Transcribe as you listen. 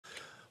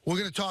We're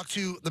going to talk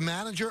to the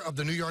manager of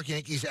the New York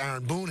Yankees,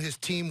 Aaron Boone. His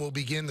team will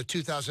begin the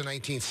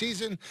 2019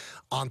 season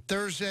on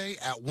Thursday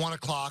at 1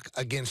 o'clock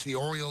against the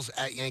Orioles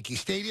at Yankee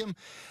Stadium.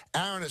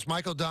 Aaron, it's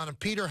Michael, Don, and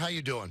Peter. How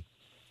you doing?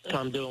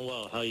 I'm doing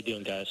well. How you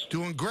doing, guys?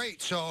 Doing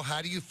great. So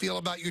how do you feel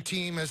about your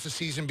team as the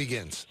season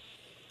begins?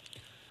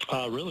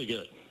 Really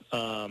good.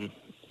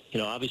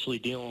 Obviously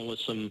dealing with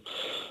some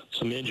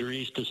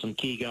injuries to some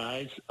key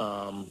guys,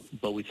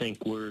 but we think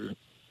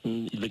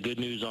the good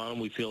news on them,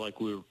 we feel like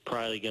we're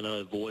probably going to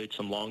avoid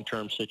some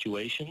long-term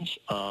situations.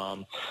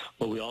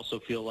 But we also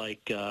feel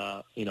like,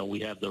 we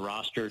have the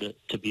roster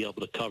to be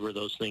able to cover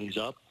those things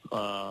up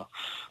on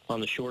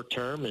the short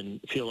term,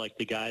 and feel like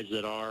the guys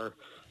that are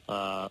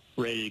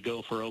ready to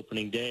go for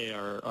opening day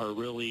are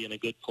really in a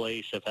good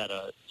place. Have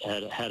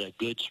had a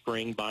good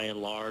spring by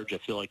and large. I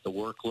feel like the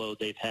workload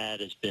they've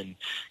had has been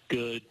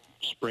good,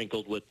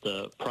 sprinkled with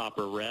the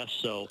proper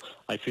rest. So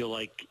I feel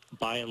like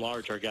by and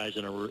large our guys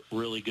in a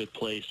really good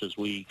place as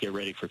we get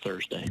ready for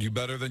Thursday. You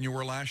better than you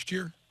were last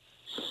year?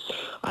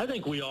 I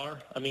think we are.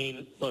 I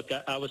mean, look,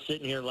 I was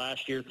sitting here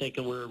last year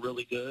thinking we were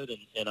really good,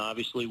 and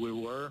obviously we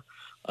were.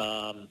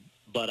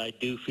 But I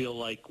do feel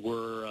like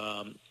we're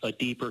a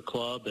deeper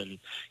club, and,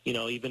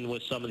 even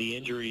with some of the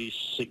injuries,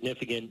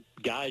 significant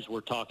guys we're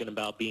talking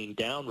about being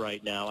down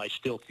right now, I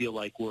still feel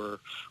like we're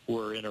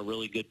in a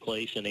really good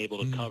place and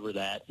able to cover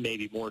that,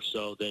 maybe more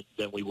so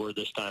than we were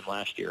this time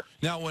last year.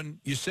 Now, when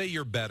you say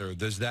you're better,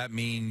 does that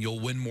mean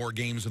you'll win more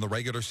games in the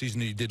regular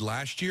season than you did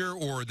last year,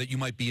 or that you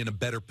might be in a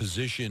better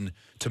position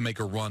to make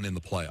a run in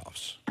the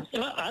playoffs?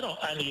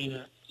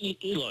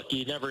 Look,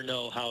 you never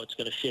know how it's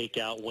going to shake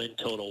out win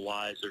total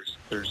wise.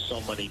 There's so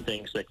many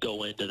things that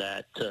go into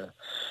that.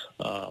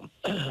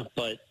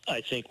 But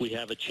I think we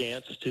have a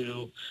chance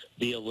to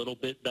be a little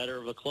bit better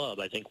of a club.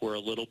 I think we're a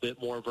little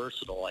bit more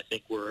versatile. I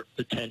think we're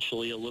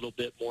potentially a little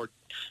bit more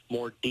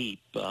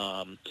deep.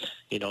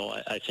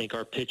 I think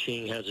our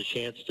pitching has a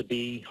chance to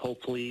be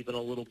hopefully even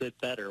a little bit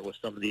better with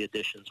some of the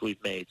additions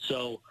we've made.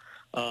 So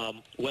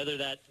whether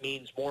that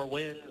means more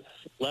wins,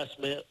 less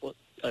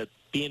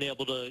being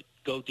able to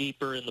go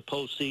deeper in the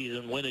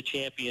postseason, win a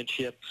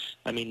championship.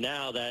 I mean,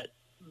 now that,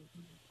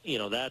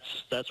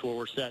 that's what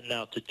we're setting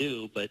out to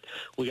do, but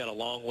we got a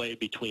long way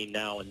between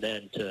now and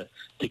then to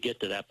get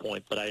to that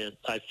point. But I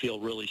feel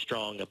really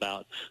strong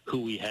about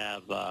who we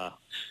have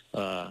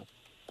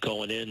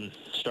going in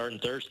starting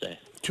Thursday.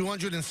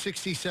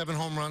 267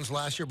 home runs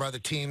last year by the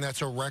team.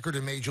 That's a record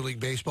in Major League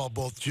Baseball.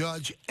 Both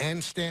Judge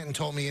and Stanton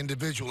told me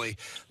individually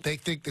they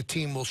think the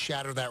team will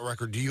shatter that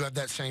record. Do you have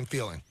that same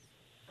feeling?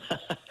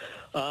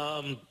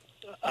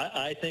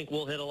 I think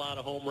we'll hit a lot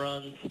of home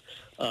runs,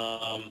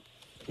 but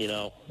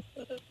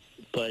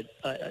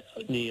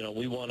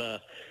we want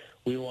to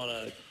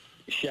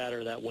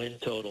shatter that win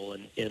total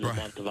in the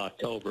month of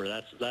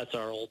October. That's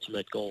our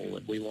ultimate goal,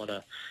 and we want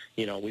to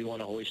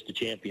hoist the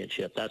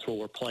championship. That's what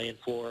we're playing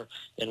for,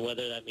 and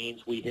whether that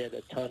means we hit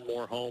a ton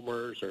more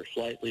homers or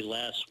slightly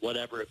less,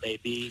 whatever it may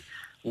be,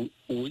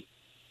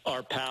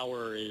 our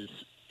power is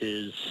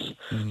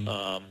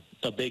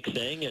a big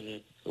thing,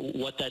 and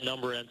what that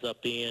number ends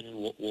up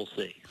being, we'll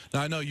see.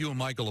 Now, I know you and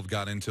Michael have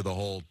got into the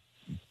whole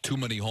too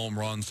many home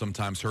runs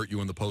sometimes hurt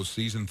you in the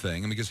postseason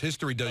thing. Because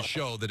history does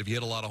show that if you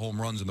hit a lot of home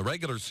runs in the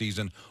regular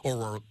season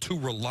or are too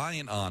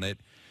reliant on it,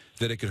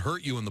 that it could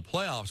hurt you in the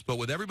playoffs. But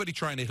with everybody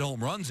trying to hit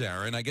home runs,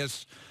 Aaron, I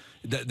guess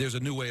there's a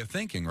new way of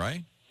thinking,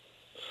 right?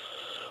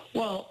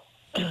 Well,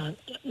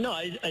 no,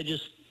 I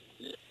just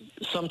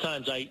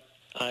sometimes I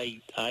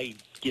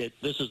get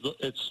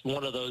it's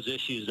one of those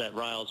issues that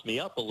riles me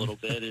up a little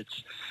bit.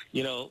 It's,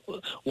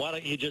 why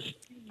don't you just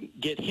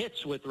get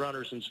hits with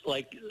runners, and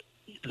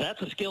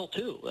that's a skill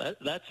too.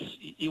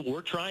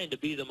 We're trying to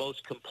be the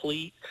most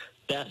complete,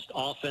 best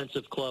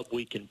offensive club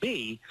we can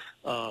be.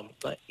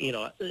 But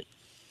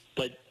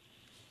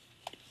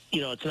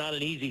it's not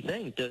an easy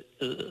thing to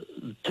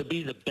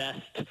be the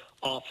best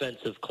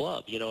offensive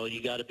club.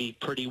 You got to be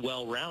pretty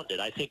well-rounded.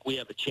 I think we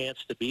have a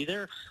chance to be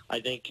there. I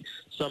think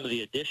some of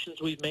the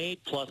additions we've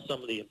made, plus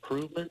some of the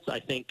improvements, I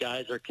think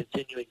guys are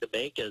continuing to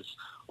make as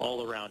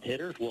all-around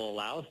hitters will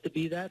allow us to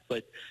be that.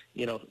 But,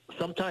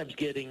 sometimes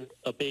getting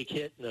a big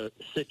hit in a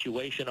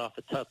situation off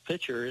a tough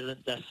pitcher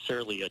isn't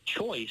necessarily a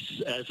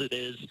choice, as it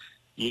is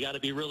you got to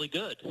be really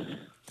good.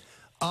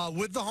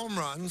 With the home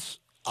runs,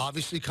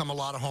 obviously come a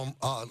lot of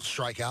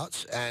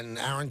strikeouts, and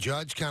Aaron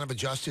Judge kind of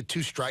adjusted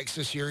 2 strikes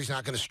this year. He's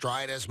not going to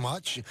stride as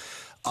much.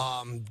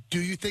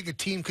 Do you think a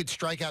team could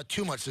strike out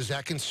too much? Does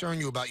that concern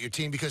you about your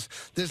team? Because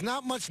there's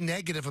not much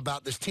negative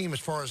about this team as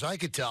far as I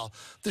could tell.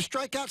 The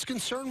strikeouts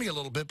concern me a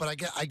little bit, but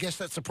I guess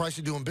that's the price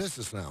of doing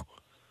business now.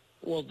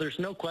 Well, there's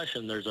no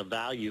question there's a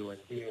value in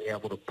being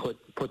able to put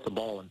the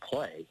ball in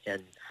play,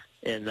 and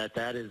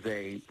that is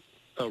a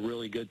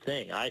really good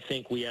thing. I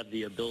think we have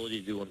the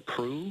ability to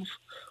improve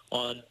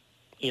on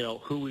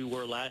who we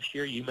were last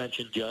year. You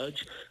mentioned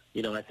Judge.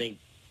 I think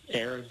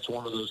Aaron's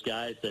one of those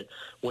guys that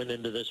went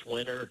into this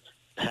winter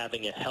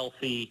having a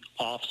healthy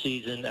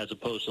offseason as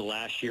opposed to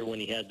last year when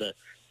he had the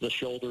the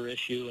shoulder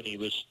issue, and he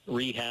was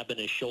rehabbing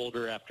his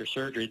shoulder after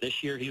surgery.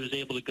 This year he was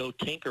able to go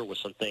tinker with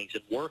some things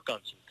and work on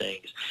some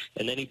things,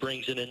 and then he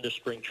brings it into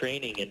spring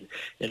training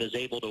and is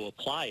able to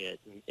apply it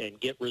and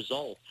get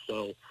results.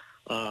 So,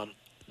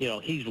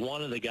 he's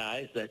one of the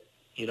guys that,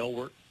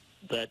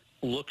 that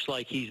looks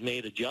like he's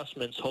made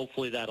adjustments,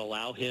 hopefully that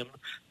allow him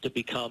to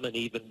become an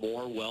even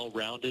more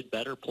well-rounded,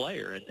 better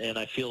player. And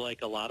I feel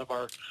like a lot of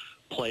our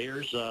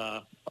players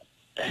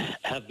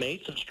have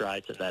made some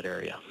strides in that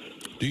area.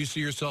 Do you see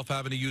yourself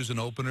having to use an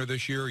opener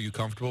this year? Are you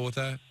comfortable with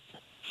that?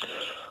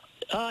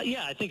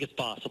 Yeah, I think it's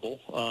possible.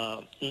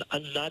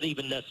 Not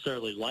even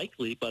necessarily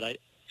likely, but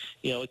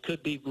it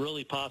could be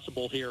really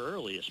possible here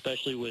early,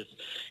 especially with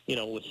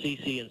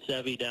CeCe and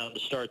Sevy down to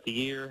start the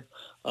year.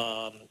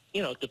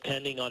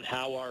 Depending on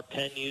how our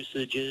pen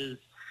usage is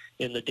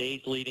in the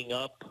days leading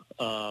up,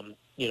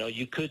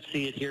 you could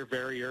see it here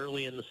very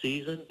early in the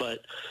season, but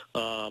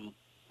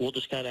we'll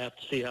just kind of have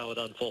to see how it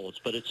unfolds.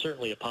 But it's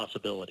certainly a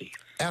possibility.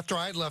 After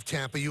I had left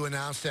Tampa, you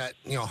announced that,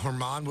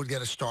 Herman would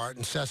get a start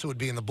and Cessa would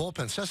be in the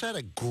bullpen. Cessa had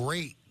a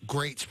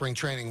great spring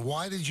training.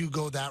 Why did you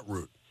go that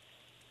route?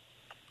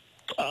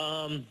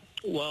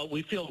 Well,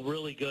 we feel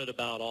really good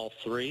about all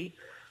three,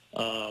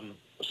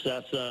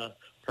 Cessa,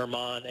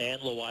 Herman,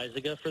 and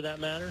Loaizaga, for that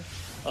matter.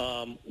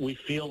 We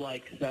feel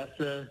like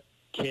Cessa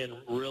can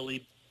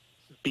really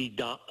be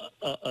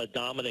a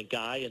dominant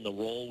guy in the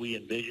role we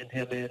envision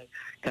him in,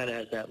 kind of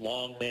as that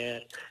long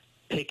man,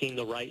 picking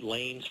the right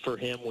lanes for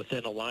him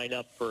within a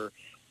lineup for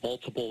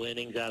multiple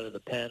innings out of the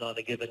pen on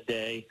a given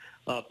day.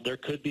 There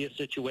could be a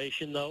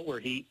situation, though,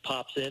 where he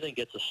pops in and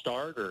gets a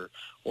start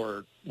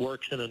or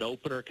works in an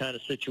opener kind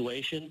of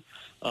situation.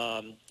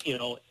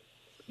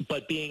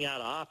 But being out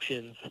of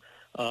options,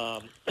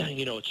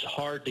 it's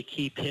hard to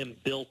keep him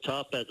built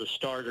up as a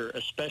starter,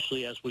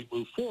 especially as we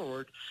move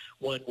forward.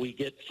 When we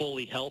get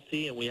fully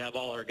healthy and we have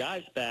all our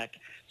guys back,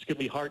 it's going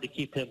to be hard to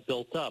keep him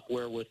built up,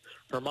 where with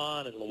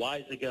Herman and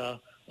Loaizaga,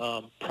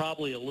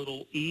 probably a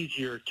little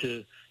easier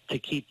to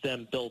keep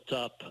them built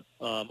up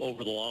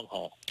over the long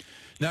haul.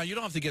 Now, you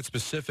don't have to get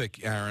specific,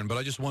 Aaron, but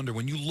I just wonder,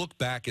 when you look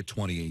back at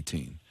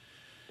 2018,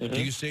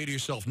 do you say to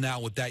yourself now,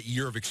 with that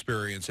year of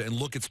experience, and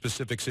look at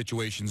specific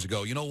situations and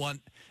go, you know what,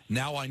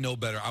 now I know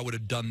better, I would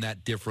have done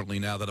that differently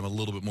now that I'm a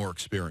little bit more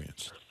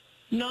experienced?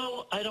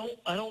 No, I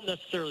don't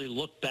necessarily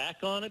look back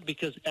on it,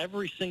 because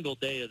every single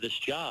day of this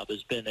job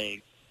has been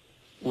a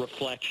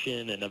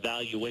reflection and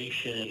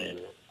evaluation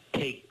and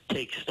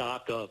take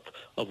stock of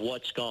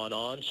what's gone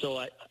on.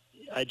 So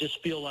I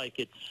just feel like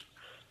it's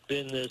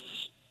been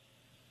this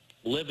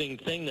living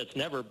thing that's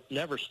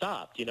never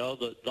stopped.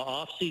 The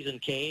off season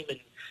came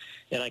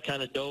and I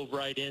kind of dove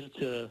right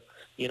into,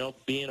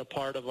 being a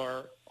part of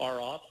our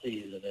off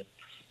season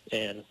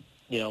and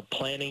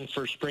planning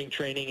for spring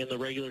training in the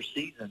regular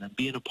season and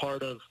being a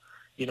part of,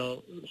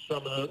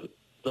 some of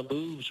the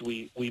moves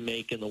we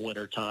make in the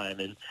winter time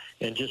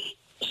and just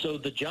so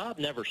the job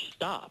never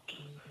stops.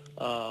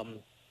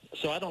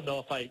 So I don't know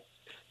if I,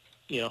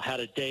 had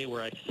a day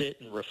where I sit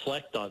and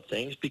reflect on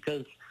things,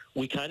 because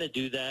we kind of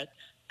do that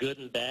good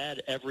and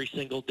bad every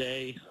single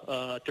day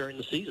during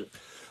the season.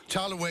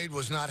 Tyler Wade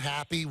was not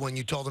happy when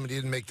you told him he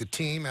didn't make the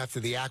team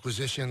after the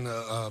acquisition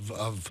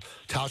of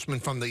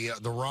Tauchman from the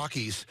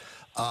Rockies.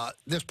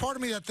 There's part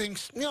of me that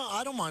thinks,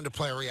 I don't mind a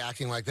player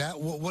reacting like that.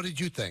 What did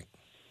you think?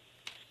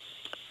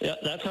 Yeah,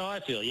 that's how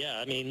I feel. Yeah,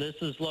 I mean,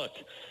 look,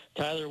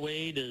 Tyler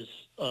Wade is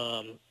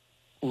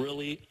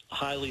really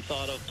highly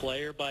thought of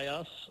player by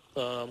us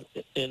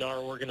in our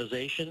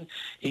organization.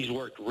 He's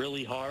worked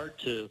really hard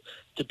to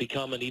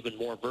become an even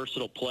more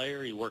versatile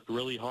player. He worked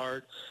really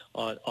hard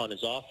on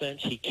his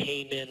offense. He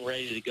came in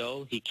ready to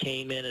go. He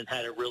came in and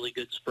had a really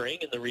good spring,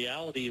 and the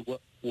reality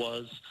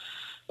was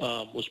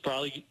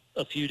probably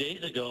a few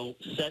days ago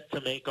set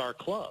to make our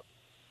club.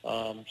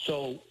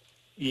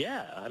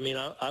 Yeah, I mean,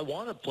 I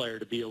want a player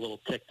to be a little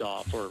ticked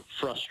off or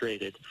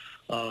frustrated,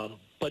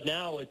 but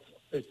now it's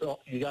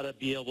you got to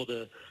be able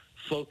to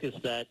focus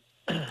that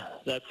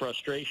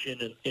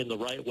frustration in the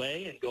right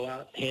way and go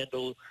out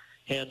and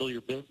handle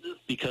your business,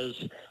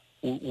 because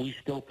we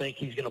still think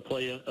he's going to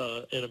play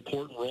an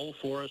important role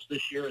for us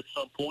this year at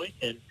some point,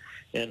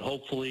 and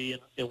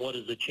hopefully in what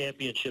is a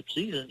championship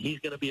season, he's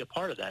going to be a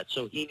part of that.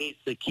 So he needs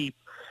to keep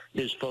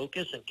his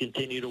focus and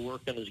continue to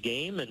work on his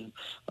game. And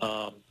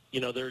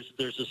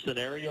there's a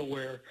scenario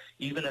where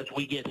even as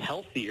we get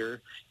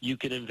healthier, you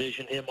can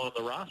envision him on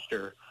the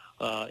roster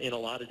in a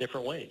lot of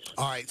different ways.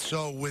 All right,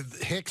 so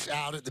with Hicks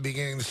out at the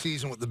beginning of the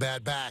season with the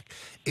bad back,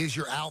 is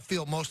your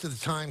outfield most of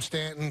the time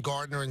Stanton,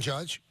 Gardner, and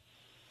Judge?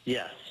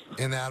 Yes.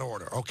 In that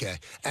order, okay.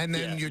 And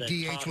then your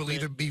DH will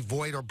either be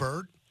Voit or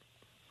Bird?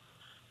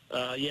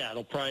 Yeah,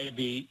 it'll probably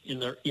be in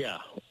there. Yeah,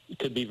 it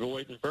could be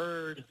Voit and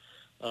Bird.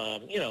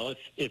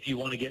 If you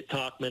want to get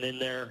Tauchman in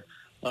there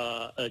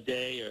a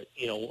day,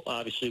 or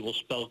obviously we'll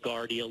spell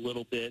Guardy a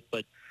little bit,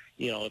 but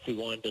if we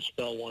wanted to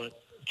spell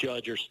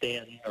Judge or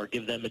Stanton or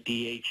give them a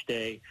DH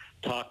day.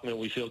 Tauchman,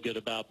 we feel good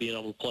about being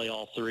able to play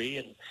all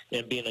three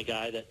and being a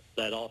guy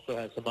that also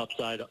has some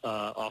upside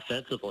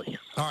offensively.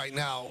 All right,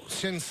 now,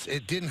 since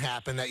it didn't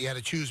happen that you had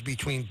to choose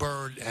between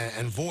Bird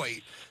and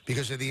Voit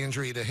because of the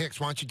injury to Hicks,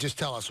 why don't you just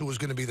tell us who was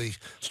going to be the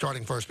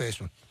starting first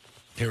baseman?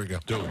 Here we go.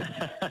 Do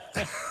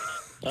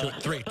it.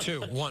 3,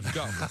 2, 1,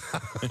 go.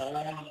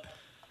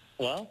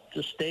 Well,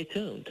 just stay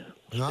tuned.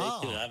 Stay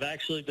tuned. I've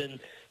actually been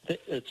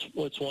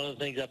it's one of the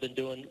things I've been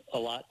doing a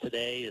lot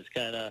today is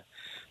kind of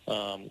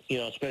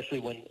especially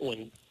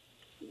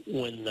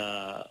when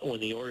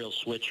the Orioles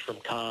switched from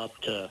Cobb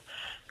to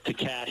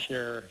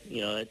Cashner,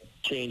 it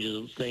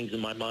changes things in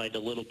my mind a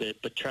little bit,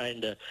 but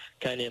trying to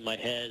kind of in my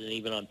head and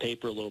even on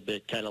paper a little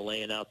bit, kind of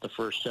laying out the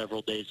first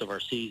several days of our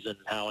season,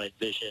 how I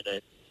envision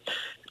it,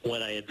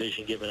 when I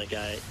envision giving a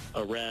guy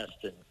a rest.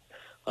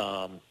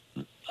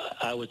 And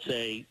I would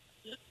say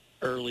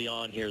early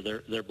on here,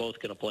 they're both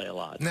going to play a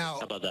lot. Now,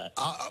 how about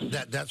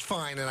that? That's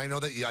fine, and I know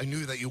that I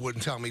knew that you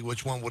wouldn't tell me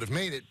which one would have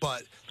made it,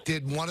 but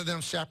did one of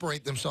them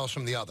separate themselves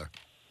from the other?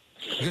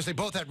 Because they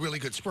both had really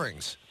good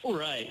springs.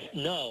 Right.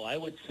 No, I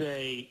would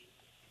say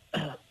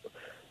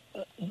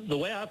the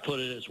way I put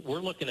it is we're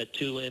looking at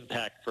two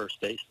impact first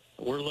basemen.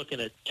 We're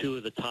looking at two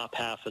of the top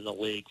half in the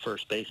league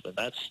first basemen.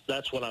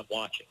 That's what I'm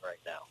watching right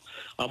now.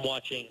 I'm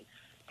watching,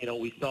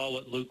 we saw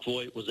what Luke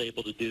Voit was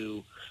able to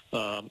do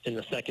in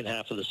the second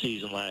half of the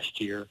season last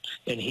year,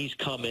 and he's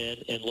come in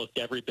and looked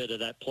every bit of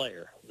that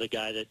player, the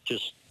guy that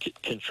just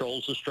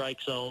controls the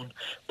strike zone,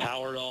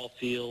 powered all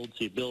fields,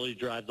 the ability to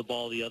drive the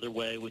ball the other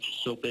way, which is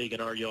so big in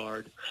our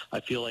yard. I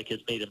feel like has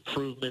made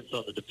improvements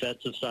on the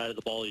defensive side of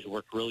the ball. He's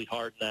worked really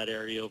hard in that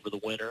area over the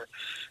winter.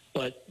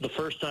 But the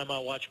first time I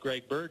watched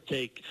Greg Bird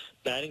take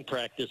batting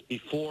practice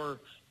before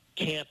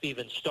camp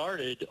even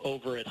started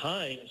over at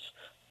Hines,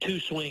 2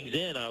 swings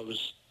in, I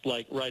was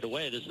like right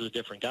away, this is a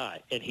different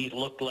guy. And he's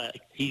looked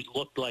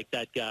like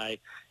that guy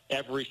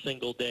every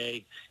single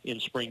day in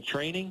spring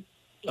training.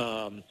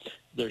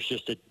 There's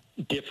just a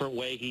different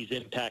way he's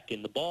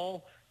impacting the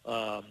ball.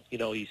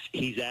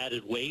 He's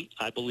added weight,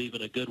 I believe,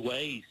 in a good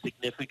way. He's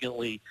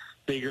significantly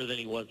bigger than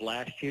he was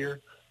last year,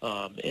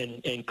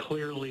 and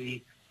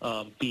clearly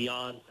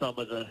beyond some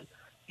of the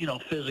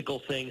physical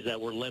things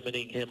that were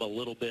limiting him a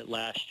little bit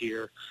last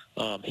year.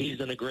 He's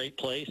in a great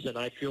place, and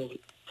I feel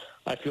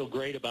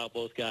great about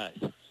both guys.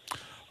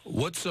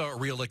 What's a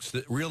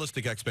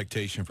realistic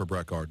expectation for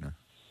Brett Gardner?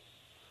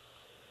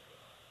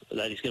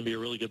 That he's going to be a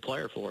really good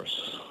player for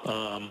us.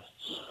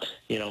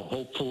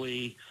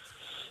 Hopefully,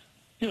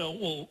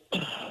 we'll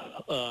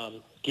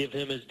give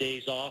him his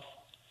days off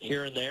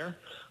here and there,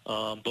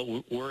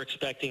 but we're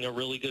expecting a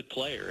really good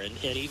player.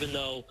 And even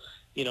though,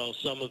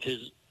 some of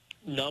his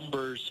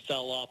numbers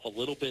fell off a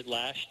little bit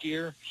last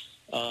year,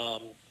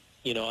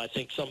 I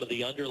think some of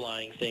the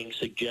underlying things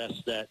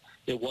suggest that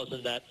it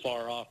wasn't that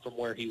far off from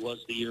where he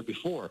was the year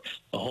before.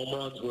 The home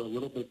runs were a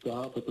little bit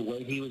down, but the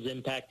way he was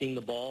impacting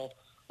the ball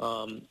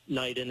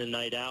night in and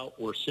night out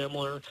were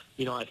similar.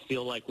 I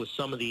feel like with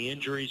some of the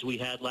injuries we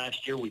had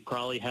last year, we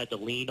probably had to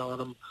lean on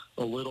him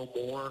a little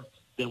more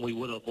than we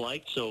would have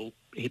liked. So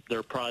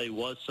there probably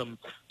was some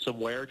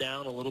wear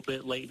down a little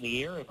bit late in the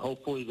year, and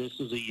hopefully this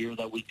is a year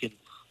that we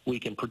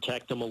can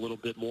protect him a little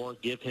bit more,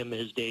 give him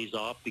his days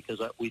off,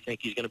 because we think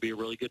he's going to be a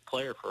really good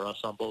player for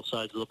us on both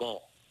sides of the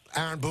ball.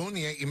 Aaron Boone,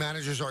 the Yankee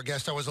manager, is our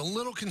guest. I was a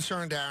little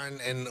concerned,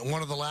 Aaron, in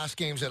one of the last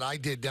games that I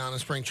did down in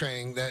spring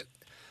training that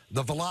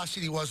the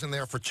velocity wasn't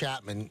there for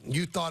Chapman.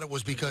 You thought it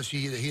was because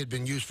he had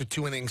been used for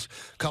 2 innings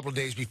a couple of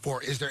days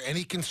before. Is there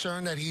any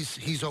concern that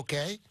he's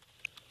okay?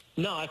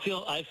 No, I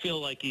feel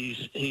like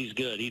he's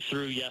good. He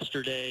threw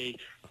yesterday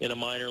in a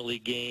minor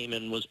league game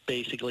and was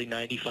basically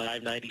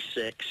 95,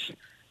 96.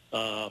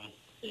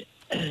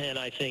 And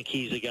I think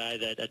he's a guy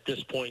that at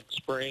this point in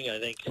spring, I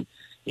think,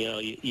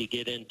 you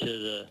get into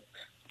the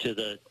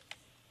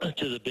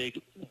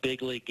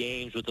big league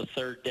games with the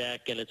third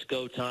deck and it's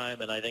go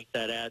time, and I think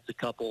that adds a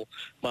couple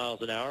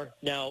miles an hour.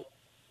 Now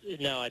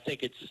I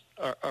think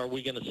are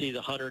we going to see the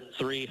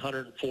 103,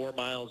 104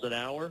 miles an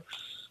hour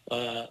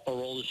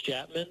Aroldis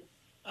Chapman?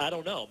 I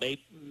don't know.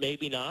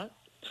 Maybe not.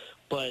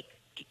 But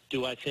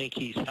do I think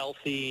he's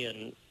healthy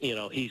and,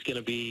 he's going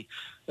to be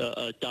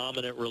a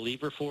dominant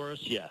reliever for us?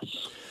 Yes.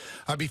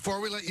 Before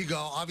we let you go,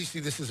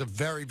 obviously this is a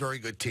very, very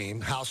good team.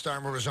 Hal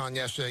Steimer was on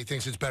yesterday.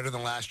 Thinks it's better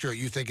than last year.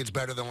 You think it's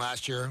better than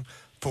last year?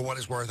 For what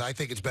it's worth, I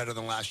think it's better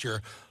than last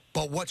year.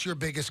 But what's your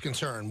biggest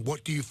concern?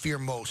 What do you fear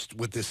most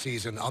with this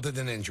season other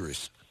than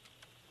injuries?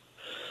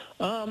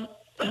 Well,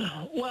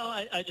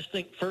 I just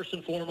think first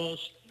and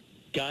foremost,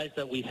 guys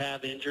that we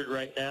have injured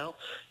right now,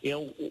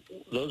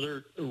 those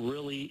are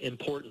really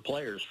important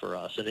players for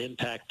us and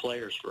impact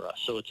players for us.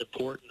 So it's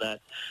important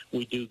that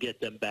we do get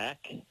them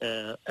back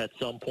at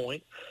some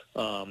point,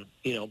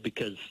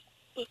 because,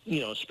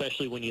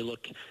 especially when you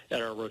look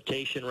at our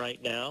rotation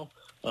right now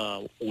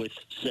with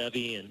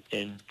Sevy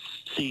and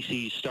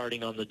CeCe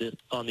starting on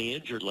the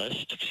injured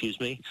list,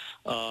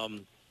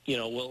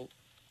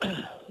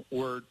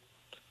 we're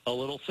a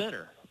little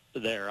thinner.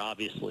 there,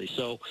 obviously.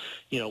 So,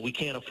 we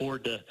can't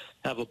afford to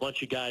have a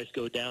bunch of guys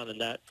go down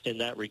in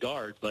that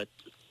regard. But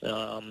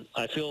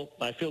I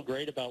feel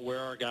great about where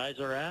our guys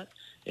are at,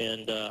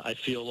 and I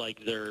feel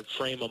like their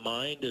frame of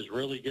mind is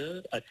really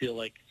good. I feel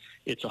like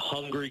it's a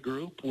hungry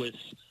group with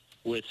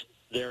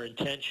their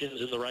intentions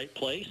in the right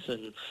place,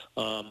 and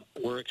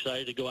we're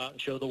excited to go out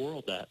and show the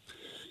world that.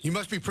 You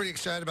must be pretty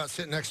excited about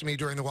sitting next to me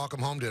during the welcome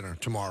home dinner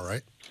tomorrow,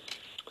 right?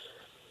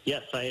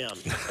 Yes, I am.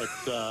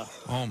 It's,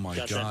 oh, my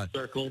got God. that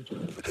circled.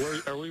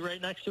 Are we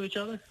right next to each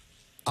other?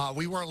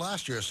 We were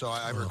last year, so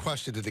I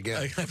requested it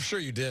again. I'm sure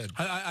you did.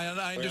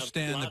 I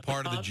understand that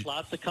part of the...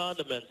 Lots of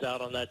condiments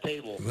out on that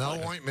table.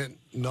 No ointment.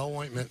 No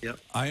ointment. Yep.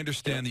 I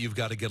understand that you've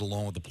got to get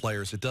along with the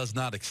players. It does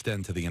not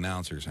extend to the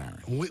announcers,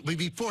 Aaron.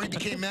 Before he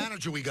became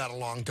manager, we got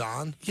along,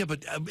 Don. Yeah,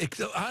 but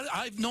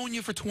I've known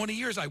you for 20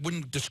 years. I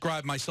wouldn't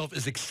describe myself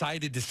as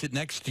excited to sit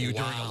next to you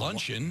during a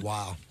luncheon.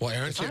 Wow. Well,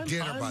 Aaron, it's your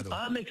dinner, by the way.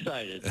 I'm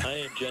excited. I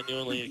am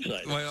genuinely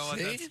excited. Well,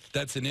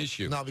 that's an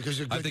issue. No, because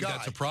you're a good I think guy.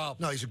 that's a problem.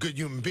 No, he's a good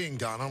human being,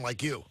 Don,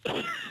 unlike you.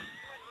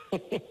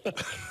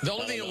 The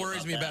only thing that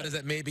worries me about is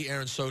that maybe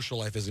Aaron's social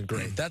life isn't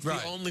great. That's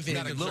the only thing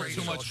that a little concerns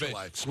too me. much social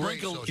life. Great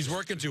He's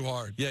working too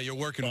hard. Yeah, you're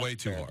working way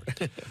too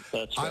hard.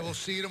 That's I right. will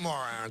see you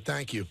tomorrow, Aaron.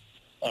 Thank you.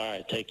 All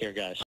right. Take care,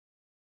 guys.